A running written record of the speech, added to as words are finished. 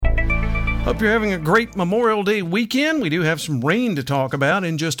Hope you're having a great Memorial Day weekend. We do have some rain to talk about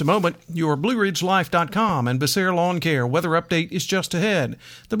in just a moment. Your BlueRidgeLife.com and Becerra Lawncare weather update is just ahead.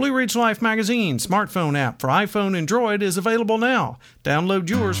 The Blue Ridge Life magazine smartphone app for iPhone and Android is available now. Download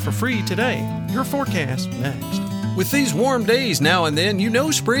yours for free today. Your forecast next. With these warm days now and then, you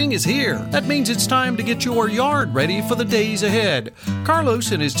know spring is here. That means it's time to get your yard ready for the days ahead.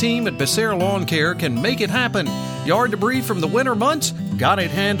 Carlos and his team at Becerra Lawn Care can make it happen. Yard debris from the winter months? Got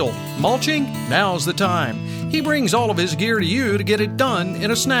it handled. Mulching? Now's the time. He brings all of his gear to you to get it done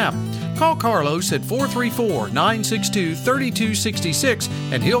in a snap. Call Carlos at 434-962-3266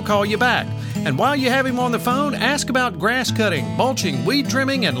 and he'll call you back. And while you have him on the phone, ask about grass cutting, mulching, weed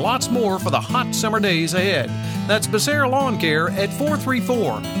trimming, and lots more for the hot summer days ahead. That's Becerra Lawn Care at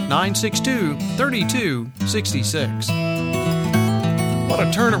 434-962-3266. What a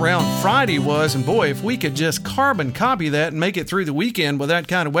turnaround Friday was, and boy, if we could just carbon copy that and make it through the weekend with that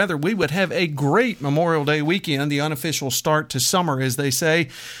kind of weather, we would have a great Memorial Day weekend, the unofficial start to summer, as they say.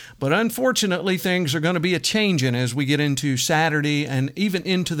 But unfortunately, things are going to be a-changing as we get into Saturday and even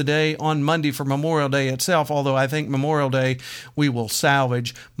into the day on Monday for Memorial Day itself, although I think Memorial Day we will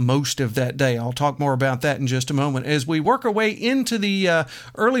salvage most of that day. I'll talk more about that in just a moment. As we work our way into the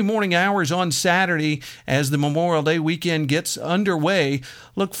early morning hours on Saturday as the Memorial Day weekend gets underway,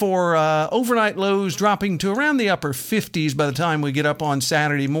 look for overnight lows dropping to around the upper 50s by the time we get up on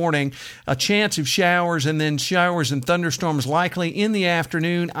Saturday morning. A chance of showers and then showers and thunderstorms likely in the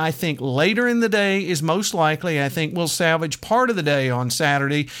afternoon. I think later in the day is most likely. I think we'll salvage part of the day on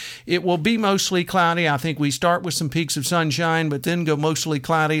Saturday. It will be mostly cloudy. I think we start with some peaks of sunshine, but then go mostly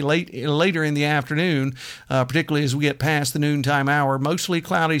cloudy later in the afternoon, particularly as we get past the noontime hour. Mostly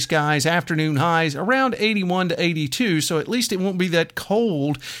cloudy skies, afternoon highs around 81 to 82, so at least it won't be that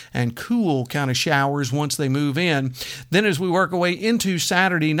cold and cool kind of showers once they move in. Then as we work our way into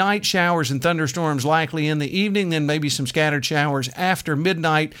Saturday night, showers and thunderstorms likely in the evening, then maybe some scattered showers after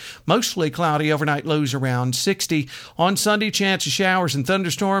midnight. Mostly cloudy, overnight lows around 60. On Sunday, chance of showers and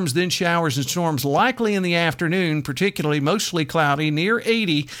thunderstorms, then showers and storms likely in the afternoon, particularly mostly cloudy, near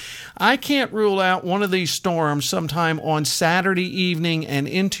 80. I can't rule out one of these storms sometime on Saturday evening and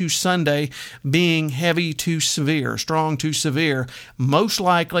into Sunday being heavy to severe, strong to severe. Most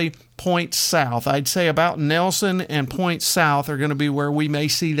likely point south. I'd say about Nelson and point south are going to be where we may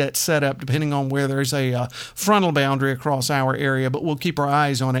see that set up, depending on where there's a frontal boundary across our area, but we'll keep our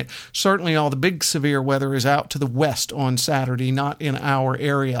eyes on it. Certainly all the big severe weather is out to the west on Saturday, not in our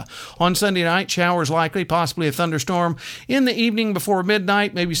area. On Sunday night, showers likely, possibly a thunderstorm. In the evening before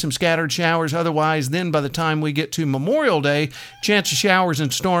midnight, maybe some scattered showers. Otherwise, then by the time we get to Memorial Day, chance of showers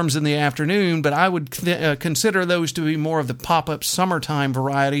and storms in the afternoon, but I would consider those to be more of the pop-up summertime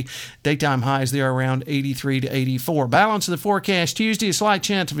variety. Daytime highs there around 83 to 84. Balance of the forecast Tuesday, a slight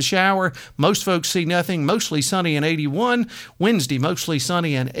chance of a shower. Most folks see nothing. Mostly sunny and 81. Wednesday, mostly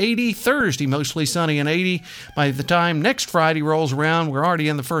sunny and 80. Thursday, mostly sunny and 80. By the time next Friday rolls around, we're already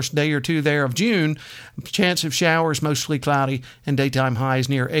in the first day or two there of June. Chance of showers, mostly cloudy, and daytime highs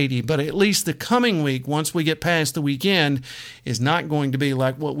near 80. But at least the coming week, once we get past the weekend, is not going to be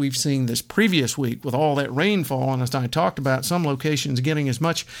like what we've seen this previous week with all that rainfall. And as I talked about, some locations getting as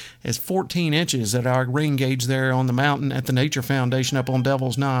much as 14 inches at our rain gauge there on the mountain at the Nature Foundation up on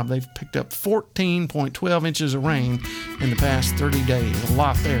Devil's Knob. They've picked up 14.12 inches of rain in the past 30 days. A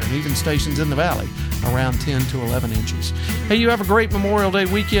lot there. And even stations in the valley around 10 to 11 inches. Hey, you have a great Memorial Day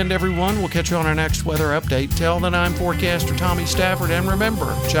weekend, everyone. We'll catch you on our next weather update. Till then, I'm forecaster Tommy Stafford, and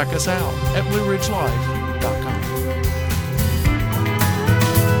remember, check us out at BlueRidgeLife.com.